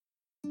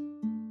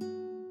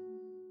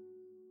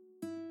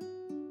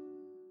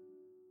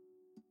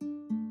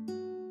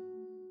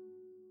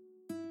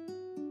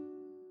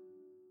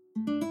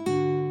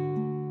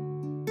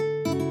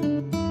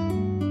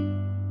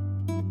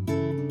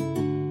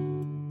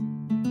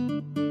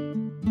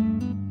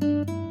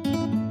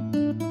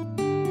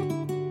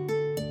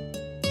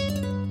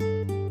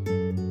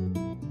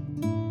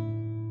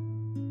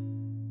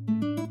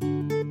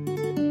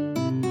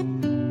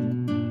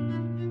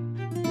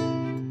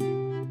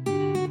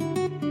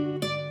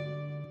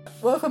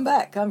Welcome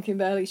back. I'm Kim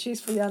Bailey.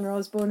 She's Juliana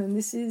Osborne, and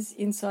this is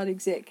Inside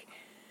Exec.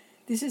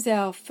 This is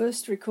our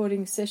first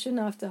recording session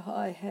after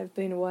I have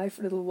been away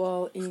for a little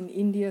while in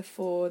India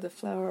for the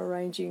Flower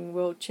Arranging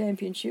World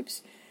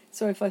Championships.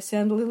 So if I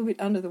sound a little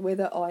bit under the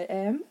weather, I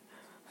am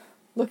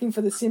looking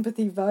for the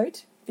sympathy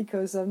vote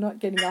because I'm not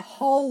getting a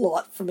whole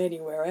lot from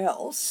anywhere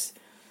else,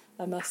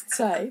 I must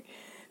say.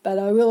 But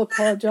I will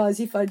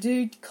apologise if I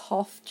do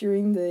cough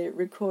during the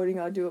recording.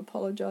 I do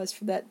apologise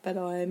for that, but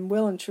I am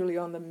well and truly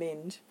on the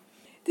mend.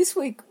 This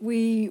week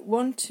we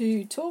want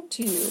to talk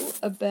to you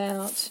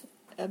about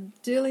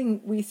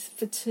dealing with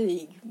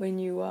fatigue when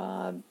you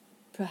are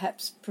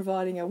perhaps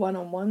providing a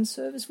one-on-one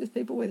service with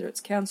people, whether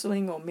it's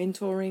counselling or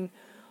mentoring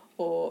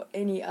or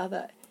any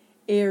other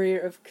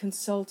area of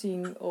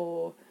consulting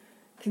or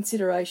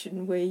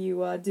consideration where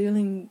you are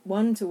dealing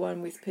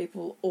one-to-one with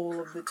people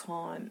all of the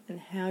time, and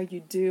how you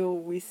deal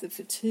with the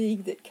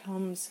fatigue that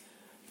comes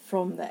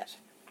from that.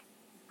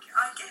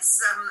 I guess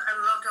a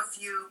lot of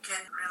you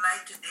can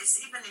relate to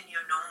this, even in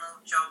your normal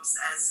jobs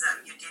as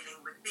you're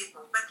dealing with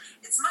people. But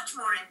it's much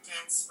more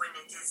intense when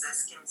it is,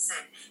 as Kim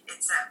said,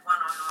 it's a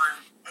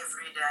one-on-one,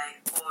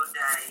 everyday,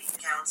 all-day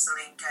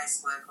counselling,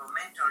 casework or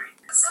mentoring.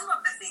 Some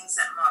of the things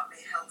that might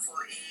be helpful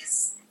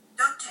is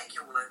don't take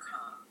your work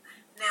home.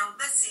 Now,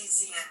 that's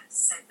easier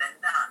said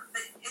than done,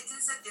 but it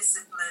is a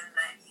discipline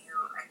that you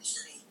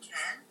actually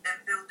can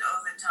build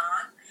over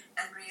time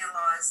and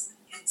realise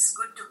it's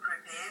good to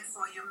prepare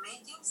for your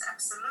meetings,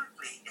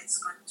 absolutely. It's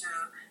good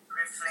to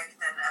reflect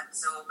and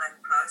absorb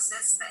and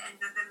process the end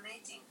of the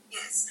meeting,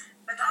 yes.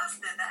 But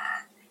after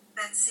that,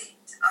 that's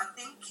it. I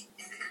think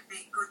it'll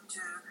be good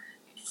to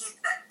keep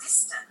that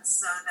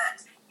distance so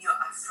that you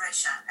are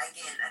fresher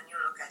again and you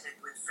look at it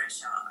with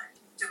fresh eyes.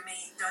 To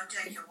me, don't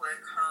take your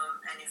work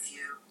home, and if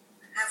you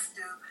have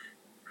to,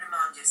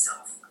 remind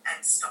yourself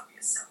and stop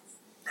yourself.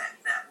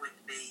 That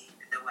would be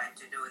the way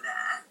to do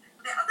that.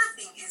 The other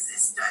thing is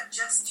to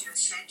adjust your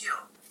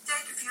schedule.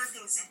 Take a few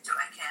things into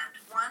account.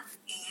 One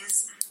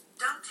is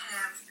don't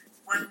have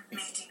one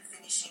meeting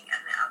finishing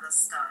and the other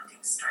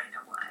starting straight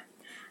away.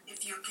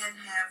 If you can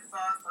have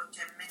 5 or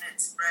 10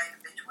 minutes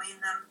break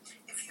between them,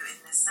 if you're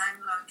in the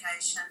same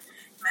location,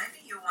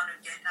 maybe you want to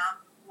get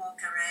up, walk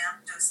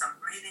around, do some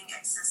breathing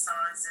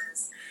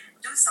exercises,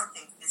 do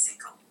something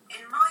physical.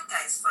 In my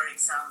case, for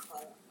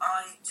example,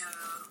 I do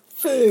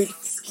food.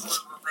 Things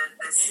all over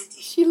the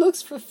city. She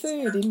looks for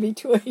food in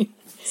between.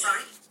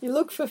 Sorry? You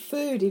look for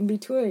food in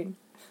between.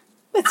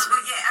 Oh,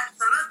 yeah,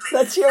 absolutely.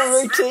 That's your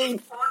That's routine.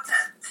 Very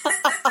important.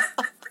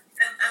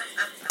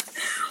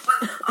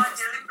 Well, I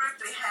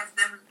deliberately have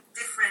them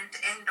different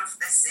end of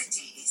the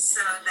city so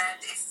that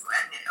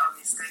and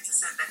obviously to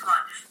serve the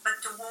client, but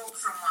to walk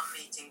from one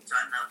meeting to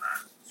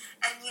another.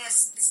 And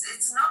yes,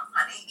 it's not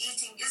funny.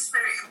 Eating is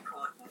very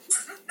important.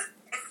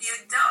 If you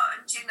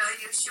don't,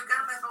 your sugar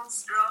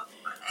levels drop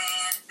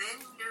and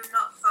then you're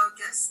not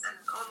focused and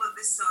all of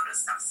this sort of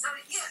stuff. So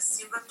yes,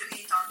 you've got to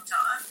eat on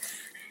time.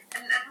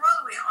 And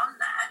while we're on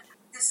that,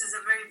 this is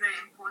a very, very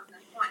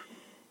important point.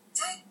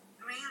 Take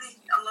really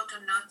a lot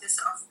of notice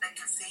of the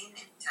caffeine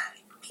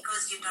intake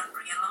because you don't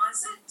realise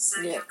it. So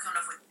You're kind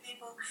of with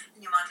people and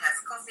you might have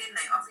coffee and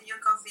they offer you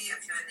coffee.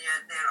 If you're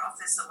in their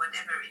office or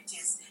whatever it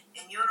is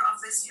in your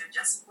office, you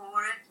just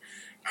pour it.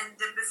 And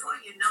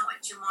before you know it,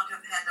 you might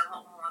have had a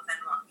lot more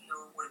than what you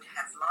would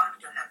have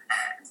liked to have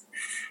had.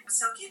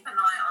 So keep an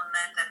eye on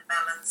that and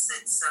balance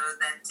it so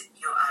that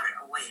you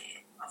are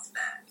aware of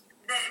that.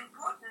 The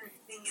important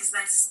thing is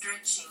that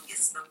stretching,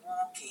 is the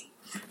walking,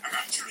 and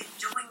actually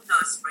doing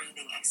those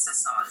breathing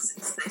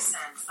exercises. They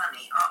sound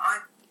funny.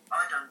 I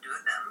don't do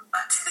them,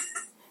 but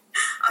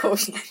I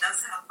think it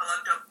does help a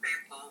lot of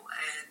people,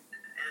 and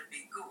it'll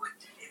be good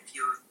if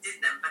you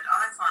did them. But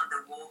I find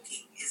the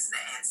walking is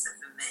the answer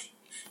for me,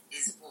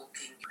 is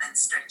walking and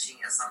stretching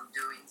as I'm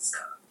doing so.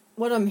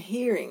 What I'm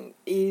hearing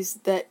is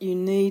that you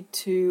need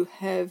to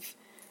have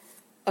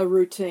a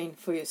routine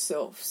for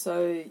yourself.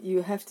 So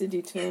you have to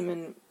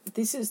determine,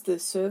 this is the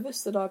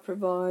service that I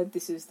provide,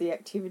 this is the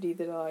activity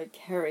that I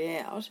carry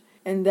out,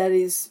 and that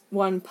is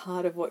one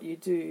part of what you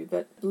do.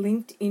 But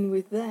linked in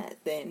with that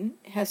then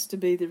has to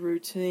be the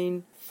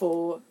routine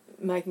for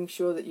making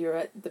sure that you're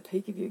at the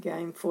peak of your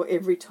game for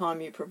every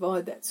time you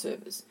provide that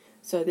service.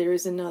 So there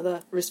is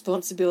another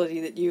responsibility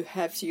that you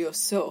have to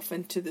yourself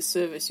and to the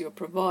service you're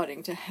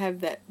providing to have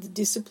that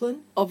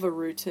discipline of a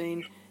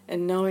routine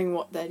and knowing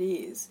what that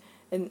is.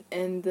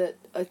 And that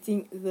I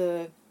think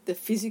the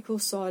physical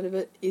side of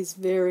it is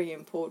very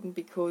important,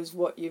 because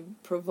what you're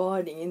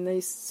providing in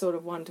these sort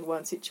of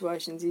one-to-one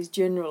situations is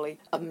generally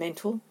a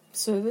mental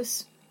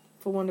service,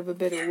 for want of a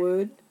better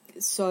word.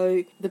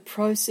 So the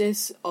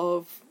process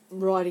of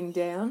writing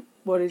down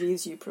what it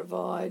is you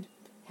provide,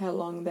 how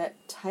long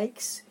that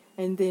takes,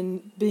 and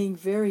then being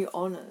very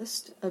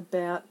honest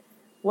about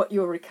what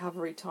your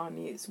recovery time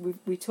is.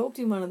 We talked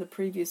in one of the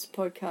previous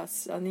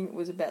podcasts, I think it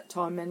was about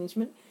time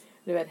management,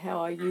 about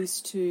how I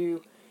used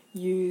to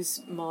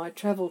use my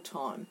travel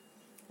time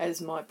as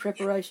my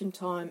preparation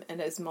time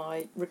and as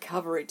my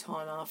recovery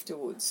time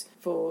afterwards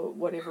for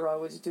whatever I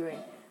was doing.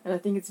 And I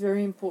think it's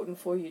very important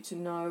for you to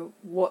know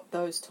what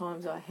those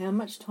times are. How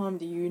much time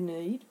do you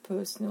need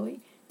personally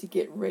to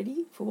get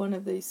ready for one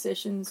of these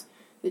sessions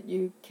that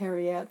you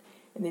carry out?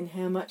 And then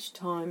how much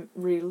time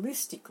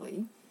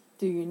realistically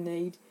do you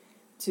need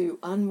to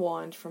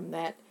unwind from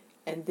that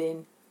and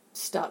then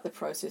start the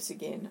process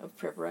again of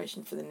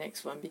preparation for the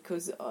next one?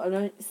 Because I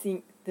don't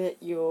think that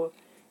you're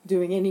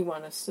doing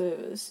anyone a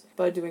service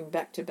by doing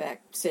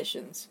back-to-back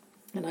sessions.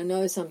 And I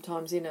know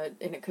sometimes in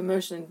a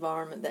commercial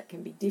environment that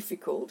can be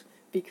difficult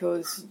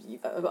because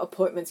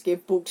appointments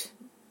get booked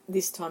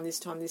this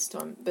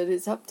time. But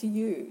it's up to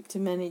you to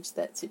manage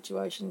that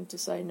situation, to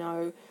say,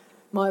 no,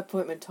 my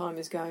appointment time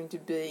is going to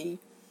be...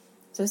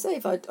 So say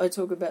if I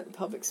talk about the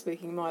public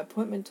speaking, my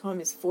appointment time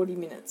is 40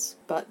 minutes,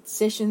 but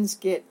sessions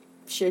get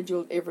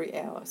scheduled every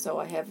hour. So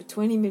I have a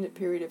 20-minute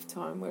period of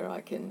time where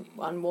I can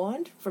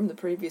unwind from the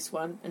previous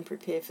one and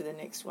prepare for the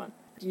next one.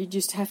 You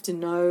just have to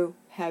know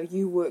how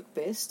you work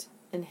best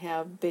and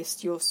how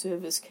best your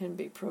service can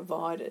be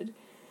provided,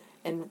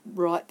 and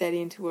write that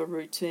into a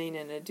routine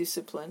and a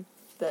discipline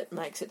that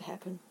makes it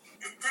happen.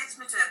 It takes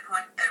me to a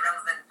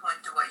relevant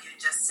point to what you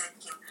just said,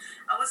 Kim.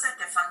 I was at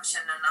a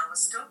function and I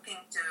was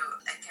talking to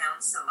a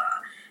counsellor,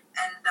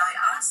 and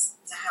I asked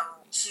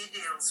how she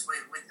deals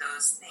with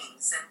those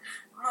things. And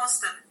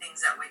most of the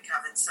things that we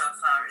covered so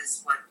far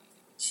is what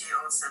she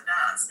also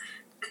does.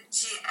 But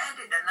she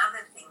added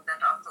another thing that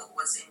I thought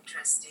was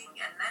interesting,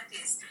 and that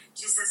is,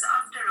 she says,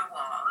 after a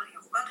while,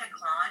 you've got a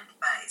client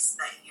base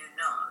that you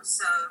know.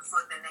 So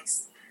for the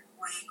next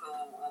week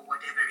or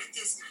whatever it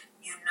is,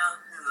 you know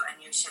who,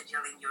 and you're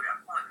scheduling your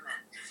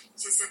appointment.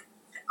 She said,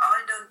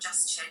 I don't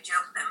just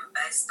schedule them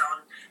based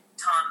on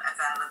time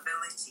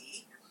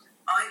availability.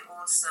 I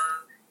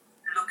also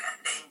look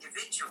at the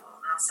individual.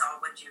 And I said, oh,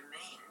 what do you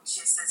mean?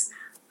 She says,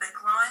 the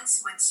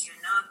clients, once you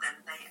know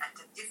them, they at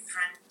a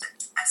different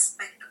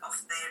aspect of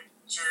their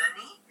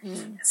journey.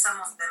 Some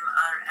of them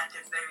are at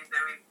a very,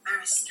 very,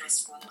 very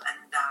stressful and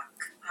dark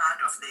part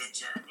of their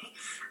journey.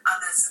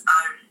 Others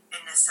are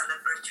in a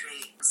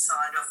celebratory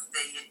side of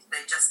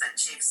they just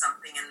achieved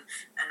something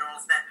and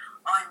all of that.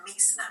 I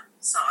mix them,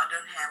 so I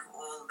don't have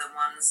all the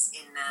ones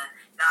in the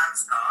dark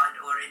side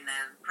or in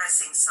the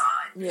pressing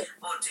side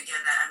all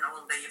together and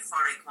all the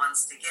euphoric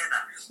ones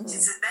together.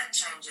 She said that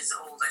changes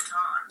all the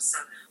time,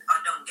 so I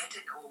don't get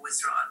it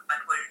always right,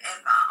 but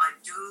wherever I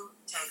do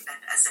take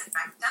that as a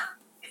factor,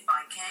 if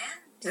I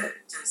can,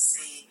 to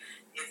see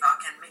if I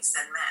can mix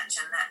and match,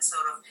 and that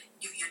sort of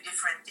give you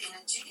different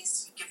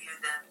energies, give you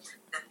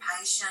the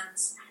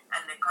patience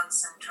and the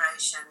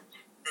concentration,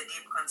 the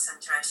deep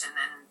concentration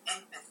and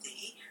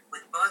empathy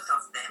with both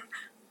of them,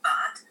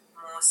 but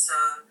more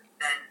so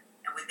than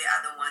with the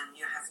other one,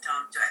 you have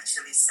time to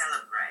actually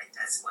celebrate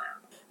as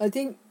well. I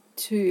think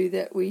too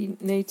that we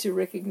need to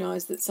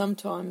recognise that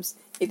sometimes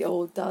it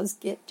all does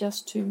get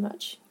just too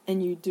much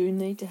and you do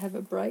need to have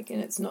a break,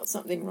 and it's not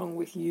something wrong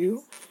with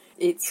you.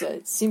 It's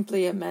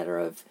simply a matter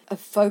of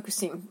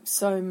focusing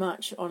so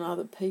much on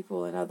other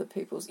people and other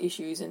people's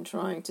issues and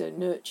trying to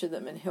nurture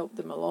them and help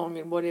them along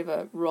in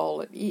whatever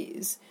role it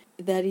is.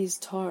 That is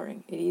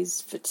tiring. It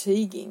is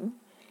fatiguing,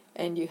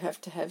 and you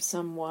have to have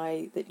some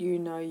way that you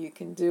know you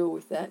can deal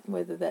with that,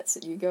 whether that's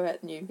that you go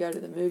out and you go to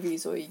the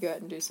movies, or you go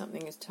out and do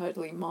something that's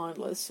totally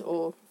mindless,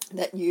 or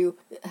that you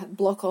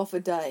block off a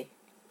day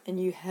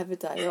and you have a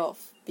day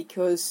off,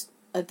 because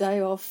a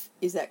day off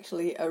is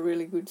actually a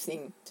really good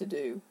thing to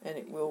do, and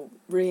it will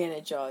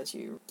re-energise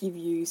you, give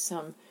you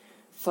some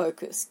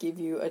focus, give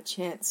you a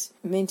chance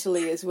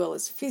mentally as well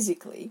as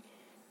physically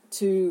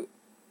to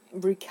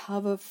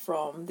recover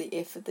from the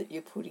effort that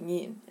you're putting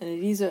in. And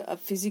it is a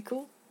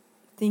physical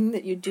thing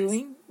that you're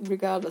doing,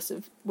 regardless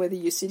of whether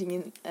you're sitting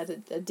in at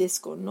a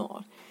desk or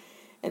not.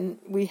 And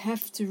we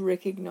have to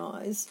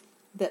recognise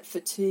that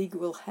fatigue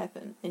will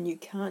happen, and you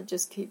can't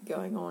just keep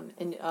going on.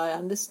 And I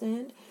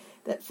understand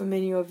that for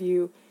many of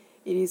you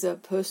it is a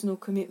personal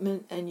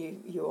commitment, and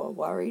you are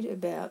worried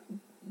about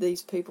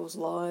these people's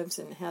lives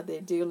and how they're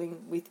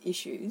dealing with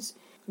issues.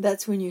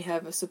 That's when you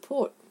have a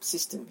support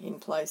system in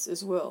place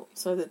as well,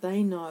 so that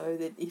they know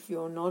that if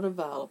you're not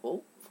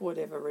available for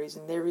whatever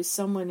reason, there is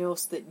someone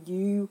else that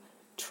you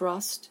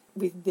trust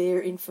with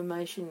their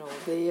information or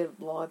their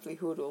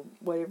livelihood or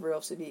whatever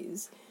else it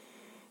is,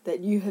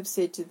 that you have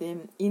said to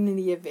them, in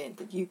the event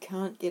that you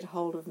can't get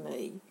hold of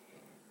me,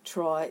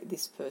 try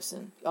this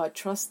person. I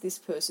trust this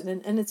person.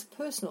 And it's a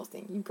personal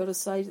thing. You've got to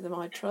say to them,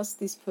 I trust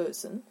this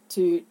person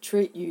to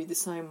treat you the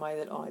same way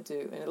that I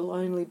do, and it'll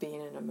only be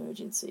in an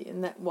emergency.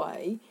 And that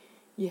way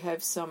you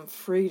have some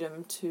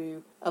freedom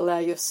to allow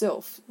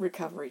yourself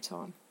recovery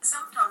time.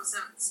 Sometimes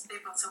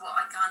people say, well,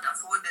 I can't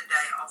afford a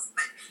day off,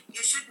 but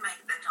you should make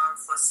the time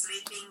for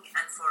sleeping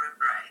and for a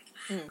break.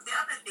 The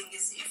other thing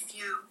is, if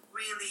you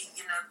really,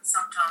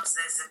 sometimes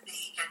there's a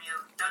peak and you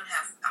don't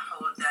have a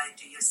whole day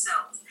to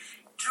yourself,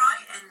 try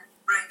and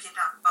break it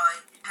up by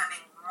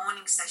having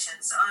morning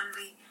sessions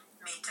only,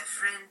 meet a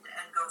friend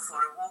and go for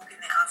a walk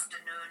in the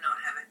afternoon, or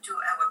have a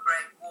 2-hour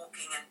break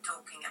walking and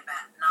talking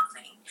about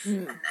nothing,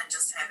 and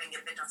just having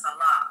a bit of a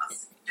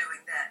laugh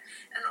doing that.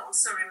 And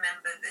also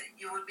remember that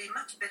you will be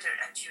much better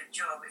at your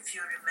job if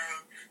you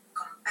remain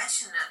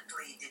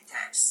compassionately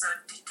detached. So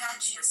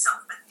detach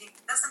yourself, but it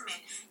doesn't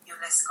mean you're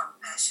less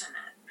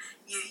compassionate.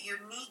 You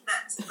need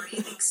that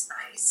breathing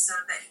space so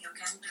that you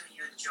can do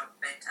your job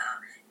better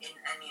in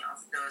any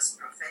of those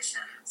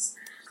professions.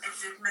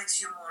 It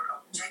makes you more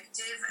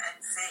objective and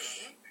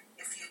fair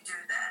if you do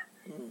that.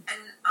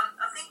 And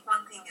I think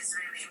one thing is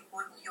really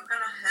important. You're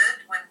going to hurt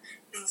when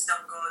things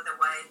don't go the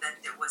way that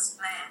it was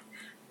planned.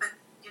 But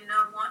you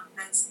know what?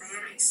 That's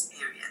their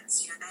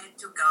experience. You're there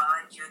to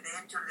guide, you're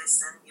there to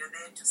listen, you're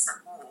there to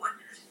support.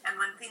 And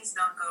when things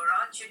don't go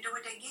right, you do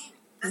it again.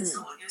 That's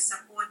all. You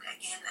support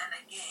again and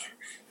again.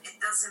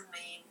 It doesn't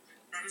mean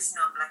there is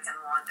no black and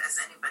white, as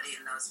anybody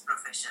in those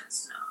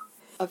professions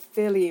know. A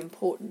fairly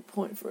important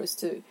point for us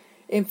to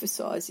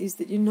emphasise is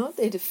that you're not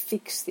there to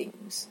fix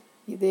things.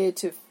 You're there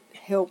to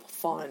help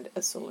find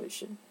a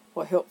solution,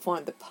 or help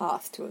find the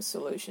path to a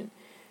solution.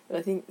 But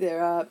I think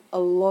there are a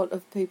lot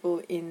of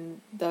people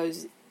in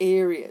those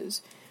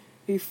areas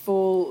who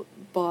fall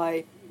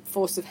by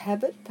force of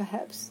habit,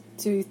 perhaps,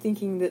 to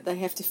thinking that they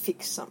have to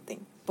fix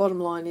something. Bottom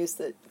line is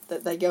that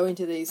they go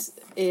into these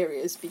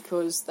areas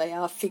because they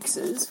are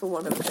fixers, for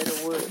want of a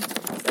better word.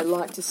 They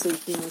like to see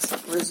things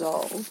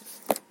resolved,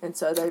 and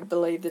so they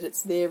believe that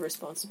it's their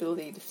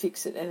responsibility to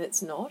fix it, and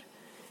it's not.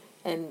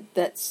 And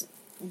that's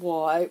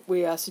why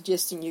we are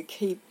suggesting you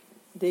keep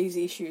these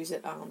issues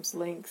at arm's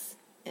length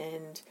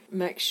and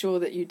make sure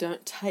that you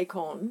don't take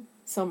on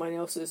someone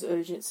else's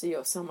urgency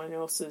or someone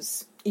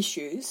else's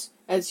issues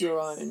as your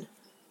own.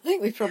 I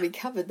think we've probably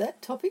covered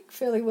that topic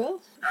fairly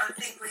well. I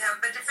think we have,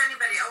 but if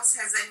anybody else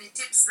has any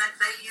tips that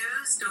they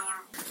used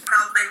or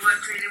felt they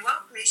worked really well,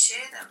 please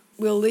share them.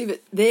 We'll leave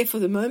it there for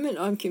the moment.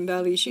 I'm Kim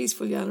Bailey, she's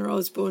Fuliana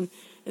Osborne,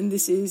 and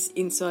this is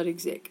Inside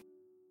Exec.